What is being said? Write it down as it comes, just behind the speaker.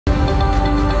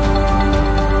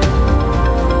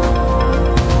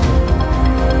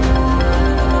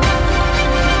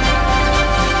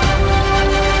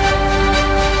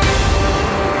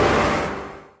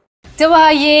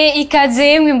Tubahaye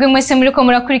ikaze mwebwe mwese muriko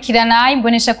murakurikirana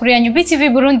imbonesha kuri yanyu BTV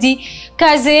Burundi.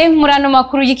 Kaze murano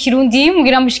makuru y'ikirundi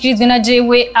mugira mushikirizwe na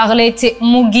jewe Arlette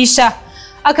Mugisha.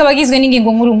 Akabagizwe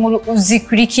n'ingingo nkuru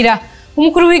uzikurikira.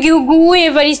 Umukuru w'igihugu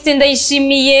Evariste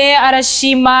Ndayishimiye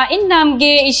arashima intambwe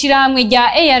ishirahamwe rya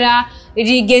EAR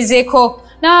rigezeko.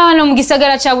 Hano mu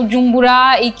gisagara ca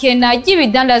Bujumbura ikena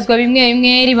ry'ibidandazwa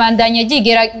bimwe ribandanya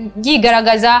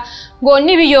ryigaragaza ngo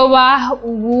nibiyoba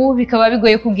ubu bikaba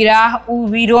bigoye kugira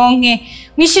ubironke.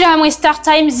 Mwishirahamwe Star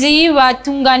Times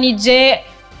batunganije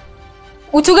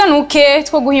utuganuke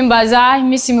two guhimbaza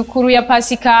imisi mikuru ya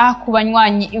Pasika ku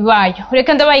banywanyi bayo.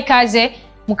 Reka ndabaha ikaze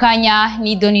mukanya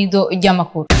nido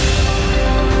ry'amakuru.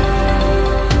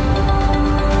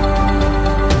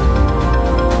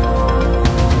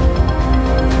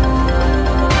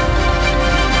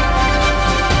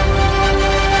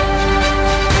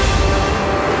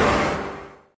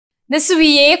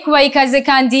 Nasubiye kuba ikaze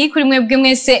kandi kuri mwebwe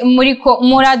mwese muriko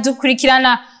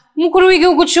muradukurikirana. Umukuru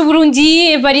w'igihugu c'u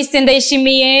Burundi Evariste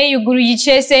Ndayishimiye yuguruye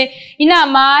icese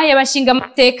inama y'abashinga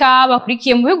amateka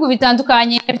bakurikiye mu bihugu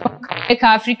bitandukanye ka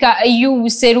Afrika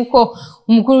y'ubuseruko.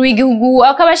 Umukuru w'igihugu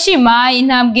akabashima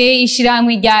intambwe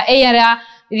ishirahamwe rya EAR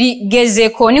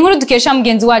rigezeko. Ni nkuru dukesha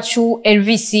mugenzi wacu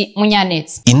Elvis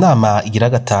Munyaneza. Inama igira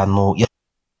gatanu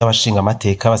y'abashinga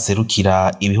amateka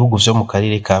baserukira ibihugu vyo mu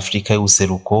karere ka Afrika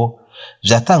y'ubuseruko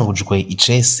vyatangujwe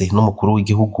icese n'umukuru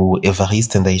w'igihugu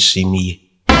Evariste Ndayishimiye.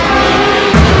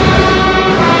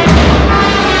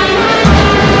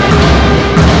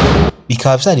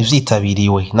 Bikaba vyari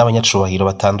vyitabiriwe n'abanyacubahiro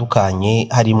batandukanye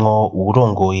harimwo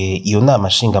uwurongoye iyo nama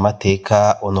nshinga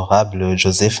amateka Honorable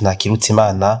Joseph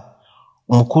Ntakirutimana,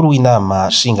 umukuru w'inama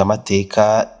nshinga amateka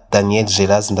Daniel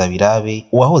Geraz Ndabirabe,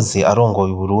 uwahoze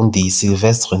arongoye Burundi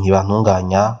Sylvestre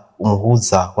Ntibantunganya,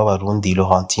 umuhuza w'abarundi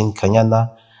Laurentine Kanyana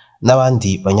n'abandi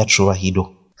banyacubahiro.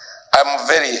 I'm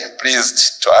very pleased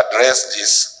to address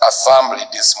this assembly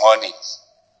this morning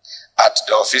at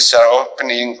the official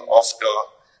opening of the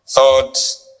third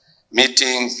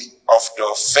meeting of the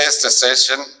first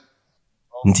session.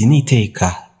 Ndi n'iteka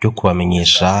ryo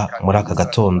kubamenyesha muri aka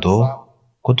gatondo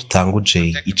ko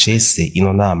dutanguje icese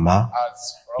ino nama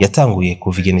yatanguye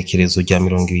kuva igenekerezo rya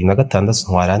 26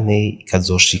 Ntwarante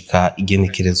ikazoshika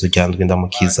igenekerezo rya Ndwi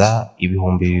Ndamukiza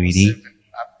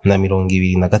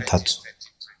 2023.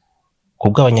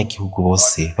 Kubw'abanyagihugu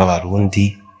bose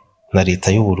b'abarundi na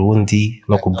leta y'u Burundi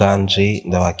no kubwanje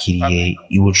ndabakiriye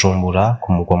i Bujumbura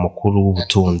ku mugwa mukuru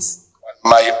w'ubutunzi.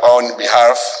 My own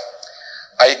behalf,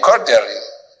 I cordially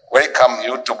welcome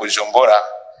you to Bujumbura,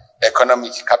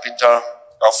 economic capital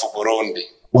of Burundi.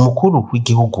 Umukuru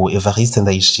w'igihugu Evariste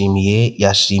Ndayishimiye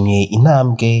yashimye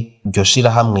intambwe iryo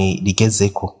shirahamwe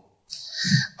rigezeko.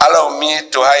 Allow me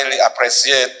to highly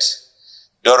appreciate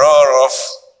the role of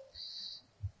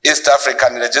East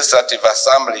African Legislative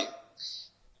Assembly.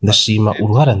 Ndashima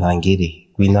uruhara ntangere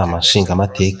rw'inama nshinga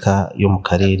amateka yo mu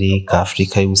karere ka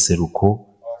Afrika y'ubuseruko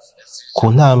ku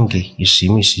ntambwe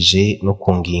ishimishije no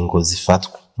ku ngingo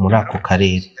zifatwa muri ako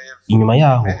karere. Inyuma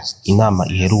yaho inama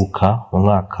iheruka mu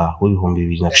mwaka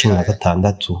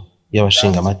w'2016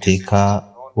 y'abashinga amateka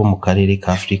bo mu karere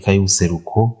ka Afrika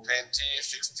y'ubuseruko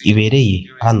ibereye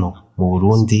hano mu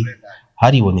Burundi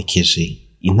haribonekeje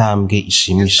intambwe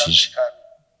ishimishije.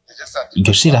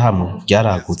 Iryo shirahamwe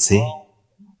ryaragutse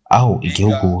aho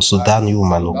igihugu Sudani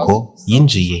y'ubumanuko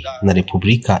yinjiye na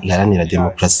Republika Iharanira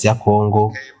Demokarasi ya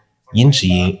Kongo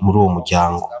yinjiye muri uwo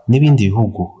muryango, n'ibindi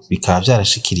bihugu bikaba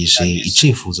vyarashikirije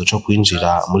icifuzo co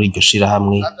kwinjira muri iryo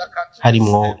shirahamwe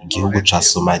harimwo igihugu ca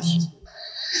Somalia.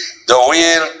 The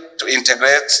will to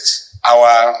integrate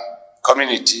our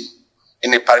community,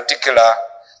 in particular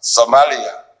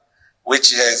Somalia, which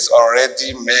has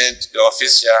already made the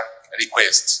official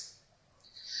request.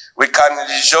 We can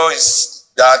rejoice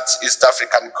that East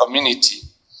African community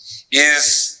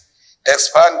is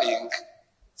expanding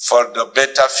for the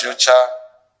better future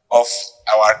of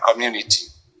our community.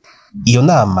 Iyo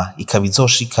nama ikaba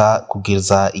izoshika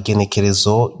kugeza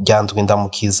igenekerezo rya Ndwi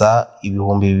Ndamukiza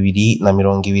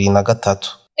 2023.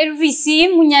 Elvis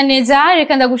Munyaneza,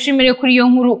 reka ndagushimire kuri iyo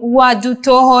nkuru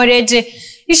wadutohoreje.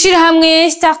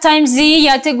 Ishirahamwe Star Times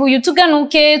yateguye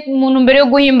utuganuke mu ntumbero yo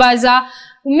guhimbaza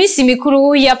imisi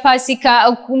mikuru ya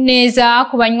Pasika neza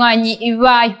ku banywanyi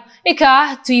bayo.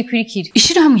 Reka tuyikurikire.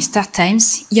 Ishirahamwe Star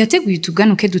Times yateguye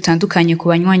utuganuke dutandukanye ku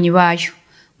banywanyi bayo.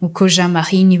 Nkuko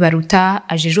Jean-Marie Nibaruta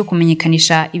ajejwe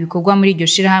kumenyekanisha ibikorwa muri iryo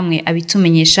shirahamwe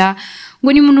abitumenyesha ngo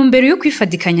ni mu ntumbero yo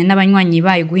kwifadikanya n'abanywanyi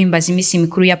bayo guhimbaza iminsi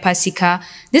mikuru ya Pasika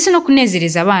ndetse no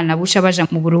kunezereza abana buca baja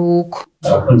mu buruhuko.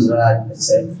 Abakunzi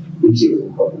ndetse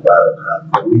n'ikiruhuko baruka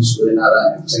abanyeshuri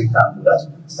n'abana bicaye kambura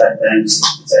Star Times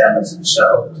yamaze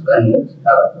gushaho tugane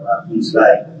abakunzi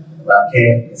bayo bake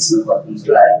ndetse n'abakunzi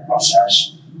bayo bashasha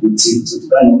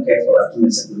tugane ke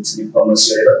twatumeze gutse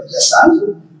promotion rero yasanzwe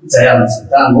yamaze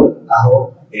gutangwa aho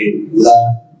ura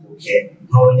buke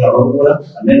ntonya rugura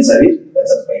amezi abiri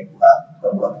batatwayikuha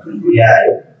bakuru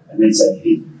yayo amezi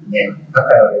abiri nyene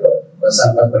akarero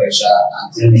basanga bakoresha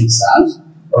antenne isanzwe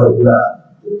barugura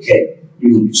buke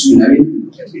ibihumbi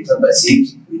 12 twita basic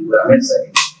bigura amezi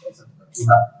abiri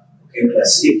batatuha buke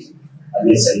classic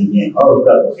amezi abiri nyene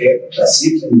barugura buke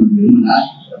classic ibihumbi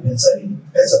 8 amezi abiri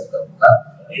batatuha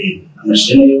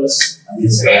amashini yose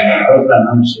amezi abiri barugura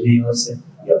amashini yose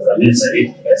yavura amezi abiri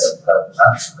batatuha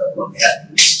bakongera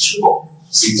icyuho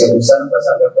sijya gusa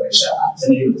basanga bakoresha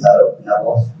antenne y'ibitaro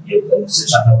nabo iyo promotion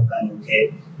cyangwa ukanuke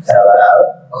karabaraba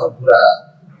bakagura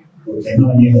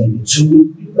ukeneye mu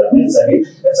 10 bigura amezi abiri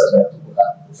batatuha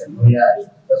ukeneye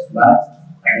smart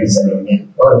amezi abiri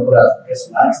bakagura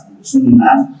smart 18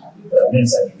 bigura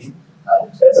amezi abiri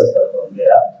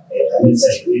batatuha amezi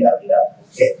abiri abira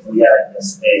ukeneye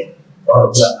yaspe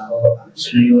bakagura naho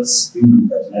amashini yose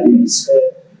y'ibitaro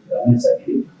bigura amezi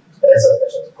abiri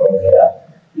batatuha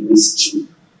imischu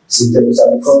site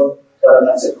kusako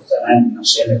twaramatse kuzana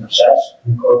amashene mashasha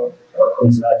niko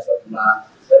abakunzi bacu baguma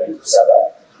bari kusaba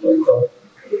nuko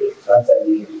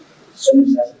twatanye shene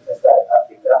nashaka za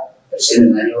Afrika shene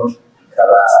nayo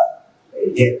ikaba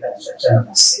yerekana cyane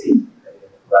amaseri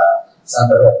ba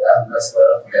sandara da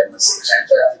nasbara mu maseri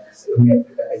cyane mu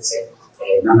Afrika ndetse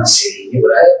n'amaseri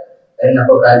y'Uburayi ari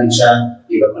nako kanisha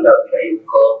ibakunda kugira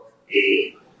yuko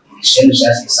shene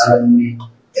nashaka isanga muri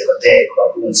Decote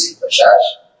bakunzi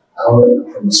bashasha aho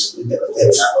promotion decote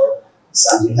naho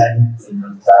isanzwe hari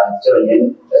iminota cyonyine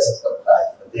ndetse twakora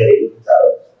decote y'ibitaro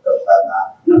twakana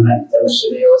n'amani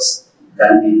y'amashuri yose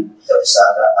kandi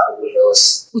twasanga aho yose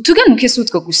utuganuke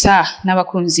sutwo gusa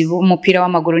n'abakunzi b'umupira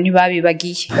w'amaguru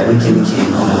ntibabibagiye kandi ikindi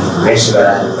kintu benshi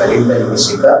barenda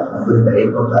imishika muri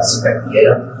bareko Pasika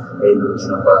kigera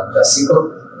n'urukino rwa Clasico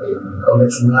igikombe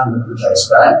cy'umwami cya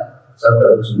Espagne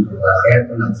Sabra uzunguka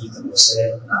hapo na Atletico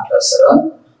na Barcelona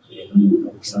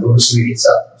umukino wo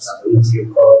gusubiriza usanga umuti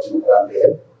yuko tumukwambere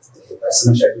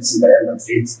Barcelona cyangwa Real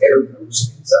Madrid rero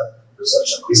gusubiriza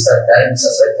dusoje kuri Star Times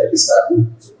sasa itabisana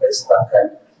ukwezi kwa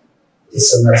kane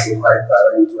ndetse nazi ko ari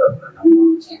baranitura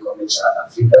mu gikombe cya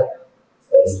Afrika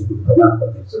kama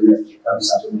kompetitione ya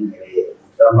Afrika mwenyewe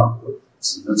kama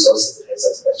sino zose zitaweza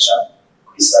kuacha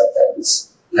kuri Star Times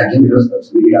lakini leo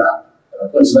tunatumia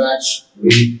abakozi bacu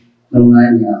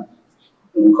n'umwanya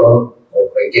nuko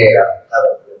ukwegera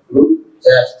abakuru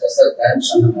cyacu Star Times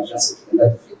cyangwa amajasi tugenda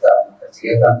dufita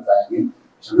amakategori atandukanye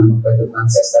cyangwa amapato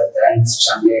fancy ya Star Times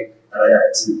cyangwa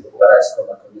abayatsinze kubarazi ko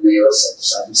bakomeye yose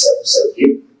dusanzwe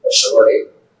bashobore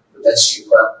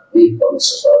kudacikwa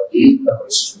n'ikomezo z'abandi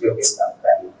bakoresheje uburyo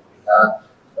butandukanye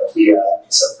babwira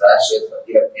isa flash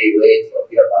babwira payway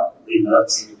babwira banki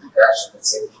notes cash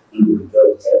ndetse n'uburyo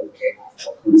butandukanye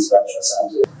bakunze bacu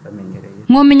basanzwe bamenyereye.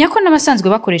 Mwomenya ko n'abasanzwe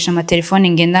bakoresha amatelefone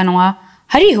ngendanwa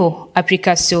hariho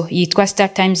application yitwa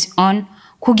Star Times On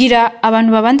kugira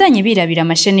abantu babandanye birabira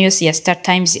amasheni yose ya Star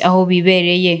Times aho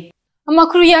bibereye.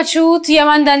 Amakuru yacu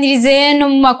tuyabandanirize no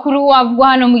mu makuru avugwa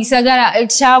hano mu gisagara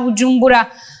ca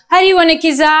Bujumbura.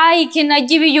 Haribonekeza ikena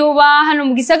ry'ibiyoba hano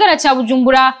mu gisagara ca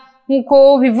Bujumbura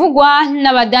nkuko bivugwa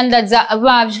n'abadandaza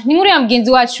bavyo. Ni muri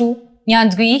mugenzi wacu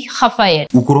Nyandwi Raphael.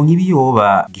 Ukuronka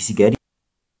ibiyoba gisigari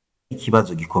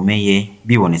ikibazo gikomeye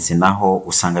bibonetse naho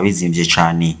usanga bizimvye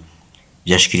cyane.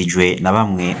 Byashikirijwe na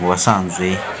bamwe mu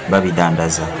basanzwe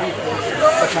babidandaza.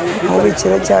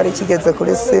 Mubikiro cyari kigeze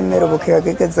kuri simero bukiya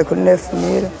kigeze kuri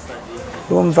 9000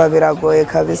 urumva biragoye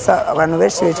kabisa abantu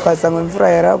benshi bitwaza ngo imvura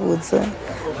yarabuze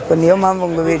ngo niyo mpamvu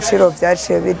ngo ibiciro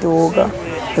byaciye biduga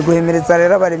guhimiriza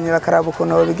rero abarimye bakaraba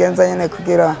ukuntu bigenza nyene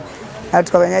kugira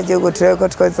natwe abanyagihugu tureko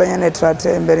tweza nyene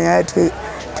turatembera nyene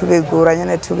tubigura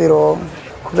nyene tubironka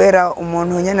kubera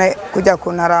umuntu nyene kujya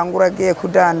kuntarangura agiye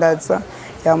kudandaza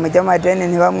yamujya amadeni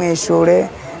ntibamwishure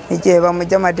igihe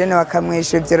bamujya amadeni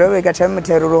bakamwishyura ibyo rero bigaca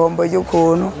bimutera uruhombo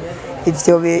y'ukuntu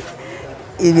ibyo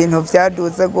ibintu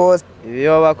byaduze rwose.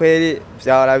 Ibiyoba kweri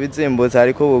byahora bizimbutse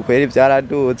ariko ubu kweri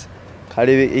byaraduze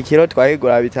kari ikiro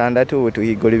twahigura 6 ubu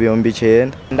tuhigura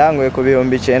 9,000 ndanguye ku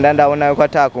 9,000 ndabona yuko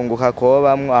atakunguka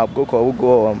kobamwe ahubwo ko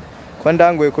ugomba ko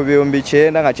ndanguye ku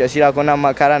 9,000 ngaca shirako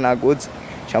n'amakara naguze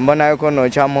cyambona yuko no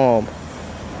cyamomba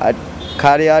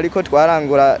kari ariko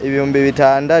twarangura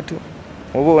 6,000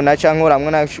 ubu naca nkuramwe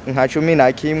nka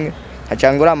 11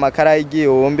 nkacangura amakara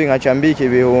y'igihumbi nkacambika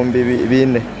ibihumbi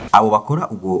 4. Abo bakora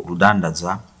ubwo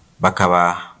rudandaza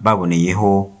bakaba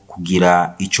baboneyeho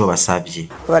kugira ico basavye.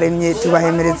 Baremye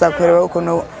tubahemereza kureba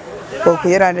ukuntu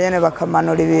bokwiranda nyene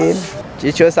bakamanura ibintu.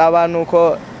 Ico saba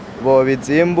nuko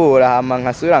bobizimbura hama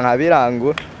nkasubira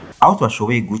nkabirangura. Aho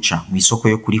twashoboye guca mu isoko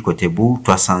yo kuri Kotebu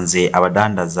twasanze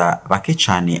abadandaza bake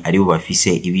cyane ari bo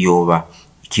bafise ibiyoba.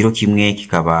 Ikiro kimwe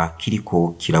kikaba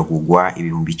kiriko kiragugwa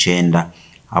ibihumbi 9.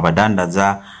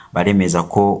 Abadandaza baremeza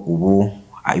ko ubu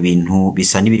ibintu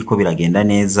bisa n'ibiriko biragenda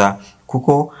neza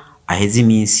kuko aheze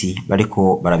iminsi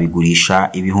bariko barabigurisha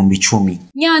ibihumbi 10.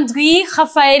 Nyandwi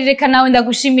Rafael, reka nawe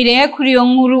ndagushimire kuri iyo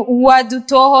nkuru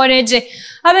wadutohoreje.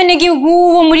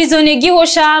 Abenegihugu bo muri zone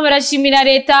Gihosha barashimira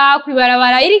leta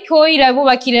kwibarabara iriko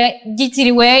irabubakira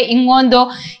gitiriwe Inkondo.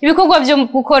 Ibikorwa byo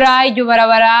gukora iryo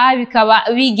barabara bikaba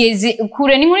bigeze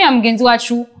kure. Ni nkuru ya mugenzi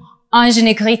wacu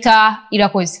Angene Krita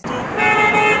irakoze.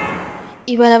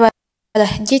 Ibarabara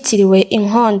ryitiriwe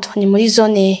Inkondo ni muri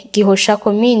zone Gihosha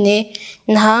komine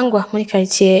Ntahangwa muri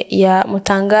quartier ya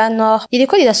Mutangano.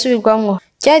 Iriko rirasubirwamwo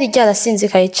ryari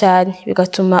ryarasinzikaye cyane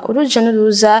bigatuma uruja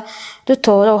n'uruza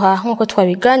rutoroha nkuko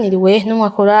twabiganiriwe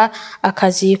n'umwakora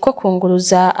akazi ko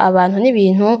kunguruza abantu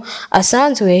n'ibintu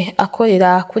asanzwe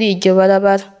akorera kuri iryo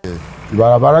barabara.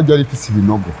 Ibarabara ryari rifise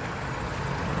ibinogo.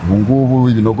 Ubungubu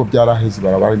ibinogo byaraheze,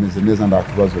 barabara imeze neza,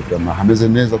 ndakibazo cyama hameze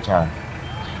neza cyane.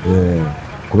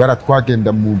 Kubera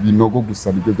twagenda mu binogo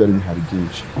gusa nibyo byari bihari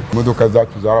byinshi. Imodoka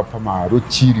zacu zarapfa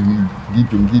amarokiri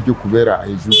ngibyo kubera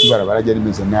hejuru ibarabara ryari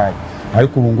rimeze nabi,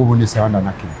 ariko ubu ngubu ni sawa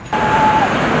nakimwe.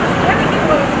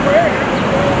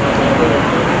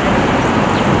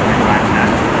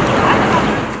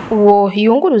 Uwo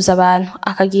yunguruza abantu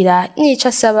akagira nica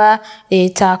asaba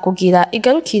leta kugira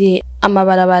igarukire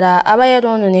amabarabara aba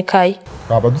yarononekaye.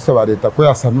 Dusaba leta ko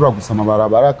yasanura gusa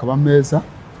amabarabara akaba meza,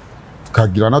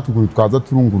 tukagira natuguru twaza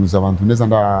turunguruza abantu neza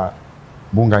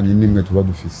ndabunganye nimwe tuba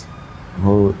dufise.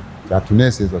 Ngo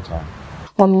yatunezeza cyane.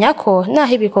 Mwamenya ko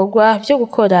naho ibikorwa byo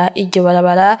gukora iryo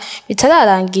barabara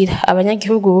bitararangira,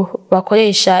 abanyagihugu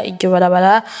bakoresha iryo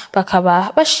barabara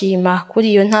bakaba bashima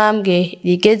kuri iyo ntambwe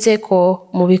rigeze ko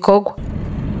mu bikorwa.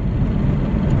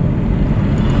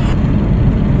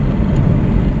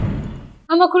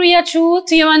 Amakuru yacu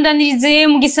tuyabandanirize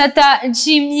mu gisata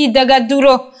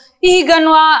c'imyidagaduro.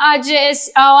 Ihiganwa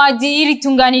AJS Award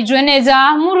ritunganijwe neza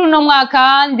muri uno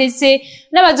mwaka, ndetse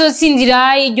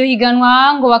n'abazotsindira iryo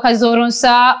higanwa ngo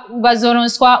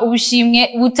bazoronswa ubushimwe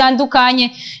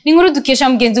butandukanye. Ni nkuru dukesha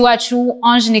mugenzi wacu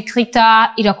Angene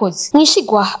Krita irakoze.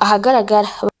 Mwishigwa ahagaragara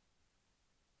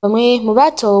bamwe mu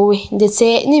batowe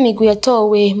ndetse n'imigwi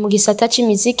yatowe mu gisata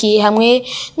c'imiziki hamwe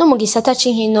no mu gisata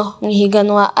c'inkino mu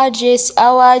higanwa AJS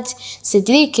Award.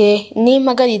 Cedric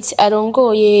Nimpagaritse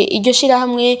arongoye iryo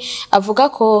shirahamwe avuga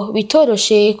ko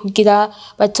bitoroshe kugira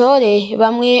batore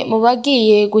bamwe mu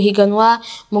bagiye guhiganwa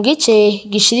mu gice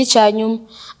gishiri cyanyuma,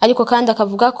 ariko kandi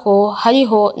akavuga ko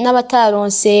hariho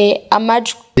n'abataronse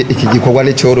amajwi. Iki gikorwa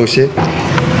ni cyoroshe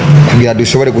kugira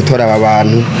dushobore gutora aba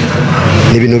bantu,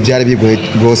 ni ibintu byari bigoye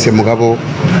rwose, mugabo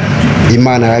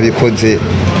Imana yarabikoze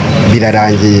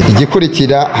birarangiye.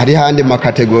 Igikurikira hari handi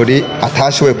makategori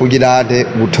atashoboye kugira ante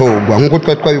gutorwa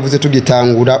nkuko twabivuze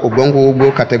tugitangura. Ubwo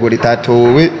ngubwo kategori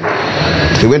tatowe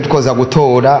twebwe tukoza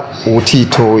gutora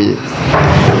utitoye.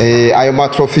 Ayo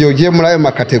matrofi yogiye muri ayo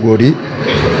makategori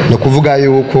no kuvuga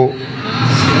yuko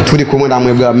turi kumwe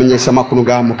namwe bwamenyesha amakuru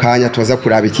ga mukanya tuza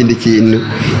kuraba ikindi kintu,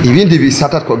 ibindi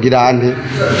bisata twogira ante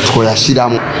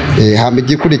twoyashiramo. Hama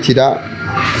igikurikira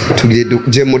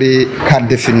tuje muri quart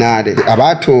de finale.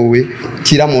 Abatowe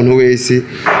kira muntu wese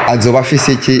azoba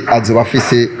afise iki, azoba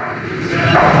afise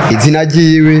izina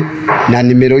ryiwe na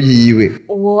nimero yiwe.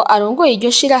 Uwo arongoye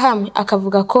iryo shirahamwe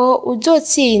akavuga ko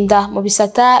uzotsinda mu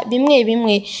bisata bimwe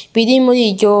bimwe biri muri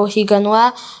iryo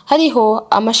higanwa hariho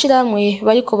amashirahamwe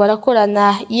bariko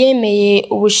barakorana yemeye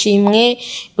ubushimwe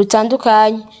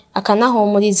butandukanye.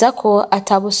 Akanahumuriza ko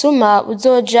atabusuma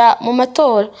buzoja mu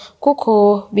matora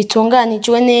kuko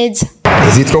bitunganijwe neza.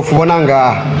 Izi trofe ubona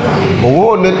ngaha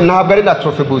ubu ntabwo ari na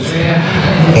trofe gusa,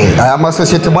 aya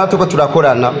masosiyete mwato ko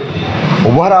turakorana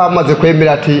ubu hari amaze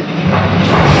kwemera ati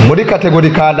muri kategori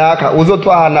kanaka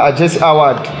uzotwahana AJS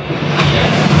Award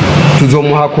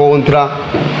tuzomuha kontra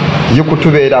yo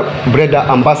kutubera breda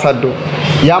ambassador.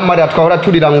 Yamara twahora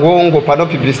turira ngongo pano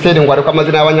publicitaire ngo ariko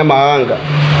amazina y'abanyamahanga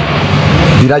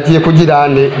biragiye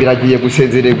kugirane, biragiye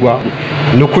gusezererwa.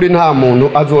 Nukuri nta muntu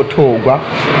azotorwa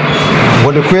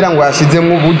ngo ni kwera ngo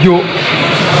yashizemo uburyo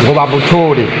ngo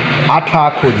babutore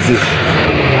atakoze.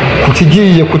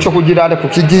 Kukigiye kuco kugirane,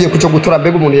 kukigiye kuco gutora,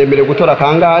 mbega umuntu yemerewe gutora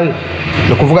kangahe?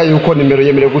 No kuvuga yuko nimero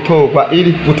yemerewe gutorwa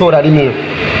iri gutora rimwe.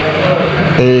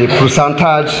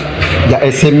 pourcentage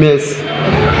ya SMS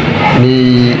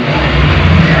ni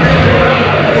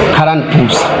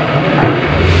 40%.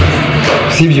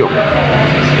 Sivyo?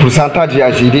 Pourcentage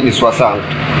ya jiri ni 60%.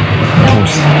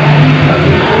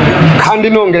 Kandi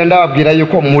nongera ndababwira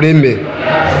yuko mureme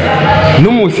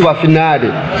n'umunsi wa finale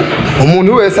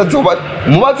umuntu wese azoba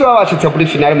mubazo babashitse kuri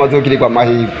finale mazogirirwa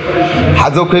amahirwe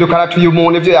hazokwerukana tuyu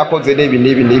muntu ivyo yakoze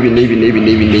nibi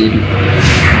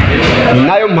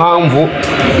nayo mpamvu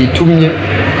itumye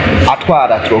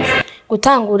atwara trophy.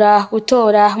 Gutangura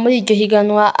gutora muri iryo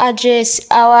higanwa AJS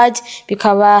Award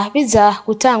bikaba biza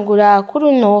gutangura kuri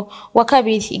uno wa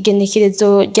kabiri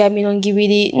igenekerezo rya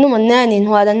 28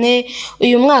 ntwarane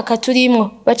uyu mwaka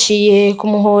turimo baciye ku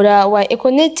muhora wa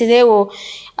Econet Leo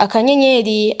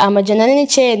akanyenyeri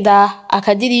 409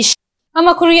 akadirisha.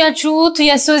 Amakuru yacu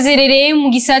tuyasozerere mu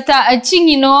gisata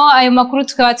cinkino, ayo makuru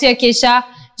tukaba tuyakesha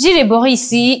Jire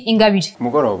Boris Ingabire.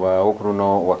 Mugoroba wo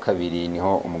kuruno wa kabiri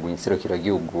niho umugwi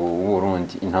nserukiragihugu w'u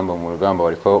Burundi intamba mu rugamba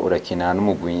wariko urakina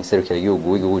n'umugwi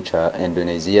nserukiragihugu w'igihugu ca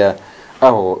Indonesia,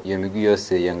 aho iyo migwi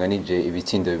yose yanganije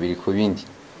ibitsindo bibiri ku bindi.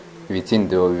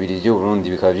 Ibitsindo bibiri by'u Burundi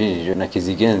bikaba vyinjijwe na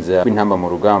Kizigenza w'intamba mu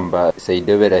rugamba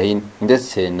Saido Berahin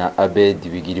ndetse na Abed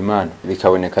Bigirimana.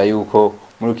 Bikaboneka yuko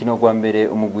mu rukino rwa mbere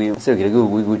umugwi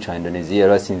nserukiragihugu w'igihugu ca Indonesia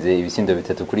yarasinze ibitsindo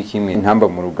 3-1 intamba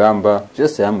mu rugamba,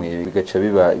 byose hamwe bigaca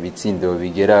biba ibitsindo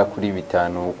bigera kuri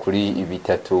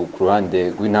 5-3 ku ruhande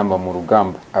rw'intamba mu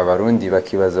rugamba. Abarundi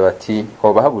bakibaza bati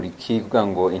hoba habura iki kugira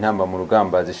ngo intamba mu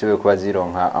rugamba zishoboye kuba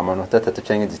zironka amanota 3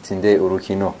 canke zitsinde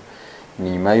urukino. Ni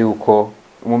nyuma yuko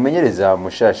umumenyereza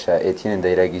mushasha Etienne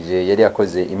Ndayiragije yari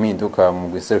yakoze impinduka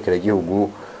mu nserukiragihugu,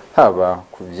 haba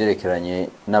kuvyerekeranye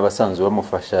n'abasanzwe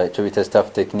bamufasha ico bita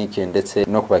staff technique ndetse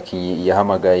no kubakinyi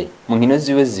yahamagaye. Mu nkino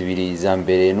ziwe zibiri za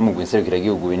mbere n'umugwi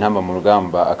nserukiragihugu intamba mu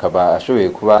rugamba akaba ashoboye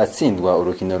kuba atsindwa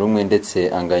urukino rumwe ndetse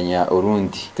anganya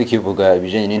urundi. Tukivuga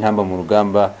ibijanye n'intamba mu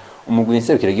rugamba, umugwi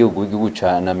nserukiragihugu w'igihugu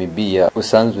ca Namibia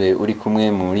usanzwe uri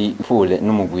kumwe muri pool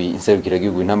n'umugwi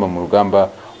nserukiragihugu intamba mu rugamba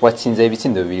watsinze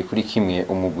ibitsindo 2-1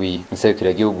 umugwi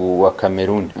nserukiragihugu wa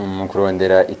Cameroon mu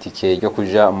kurondera itike ryo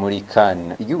kuja muri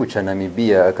CAN. Igihugu ca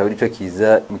Namibia akaba arico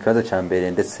kiza mu kibanza ca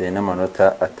mbere ndetse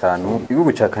n'amanota 5,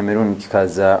 igihugu ca Cameroon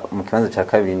kikaza mu kibanza ca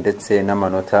kabiri ndetse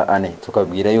n'amanota 4.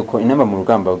 Tukabwira yuko intamba mu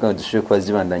rugamba bwa dushobye kwa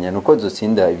zibandanya nuko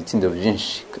zotsinda ibitsindo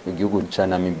byinshi igihugu ca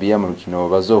Namibia mu rukino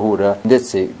bazohura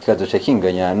ndetse kikazoca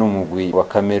kinganya n'umugwi wa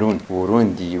Cameroon.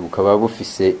 Burundi bukaba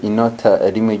bufise inota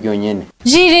rimwe ryonyene.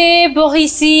 Jire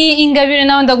Boris Ingabire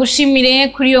nawe ndagushimire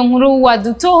kuri iyo nkuru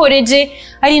wadutohoreje,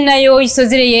 ari nayo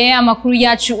isozereye amakuru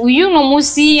yacu uyu no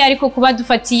musi, ariko kuba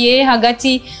dufatiye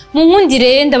hagati mu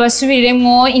nkundire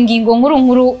ndabasubiriremwo ingingo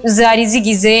nkuru zari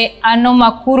zigize ano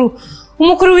makuru.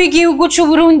 Umukuru w'igihugu c'u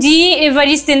Burundi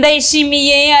Evariste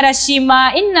Ndayishimiye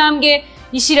arashima intambwe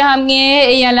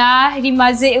ishirahamwe yala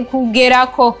rimaze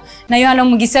kugerako, nayo hano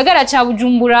mu gisagara ca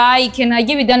Bujumbura ikena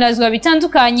ry'ibidandazwa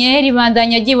bitandukanye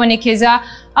ribandanya ryibonekeza,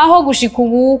 aho gushika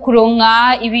ubu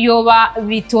kuronka ibiyoba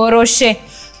bitoroshe.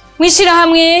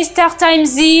 Mwishirahamwe Star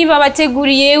Times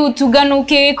babateguriye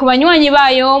utuganuke ku banywanyi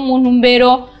bayo mu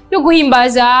ntumbero yo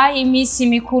guhimbaza imisi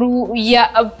mikuru ya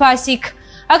Pasika.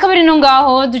 Akaba ari no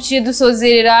ngaho duciye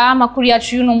dusozerera amakuru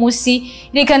yacu y'uno musi.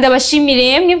 Reka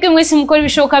ndabashimire mwebwe mwese mukora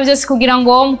ibishoboka byose kugira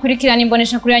ngo mukurikirane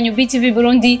imbonesha kuri yanyu BTV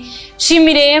Burundi.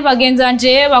 Shimire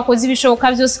bagenzanje bakoze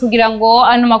ibishoboka byose kugira ngo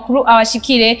ano makuru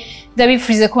abashikire.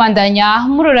 Ndabifurize kubandanya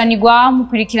muroranirwa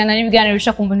mukurikirana n'ibiganiro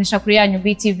bisha kumbonesha kuri yanyu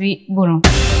BTV Burundi.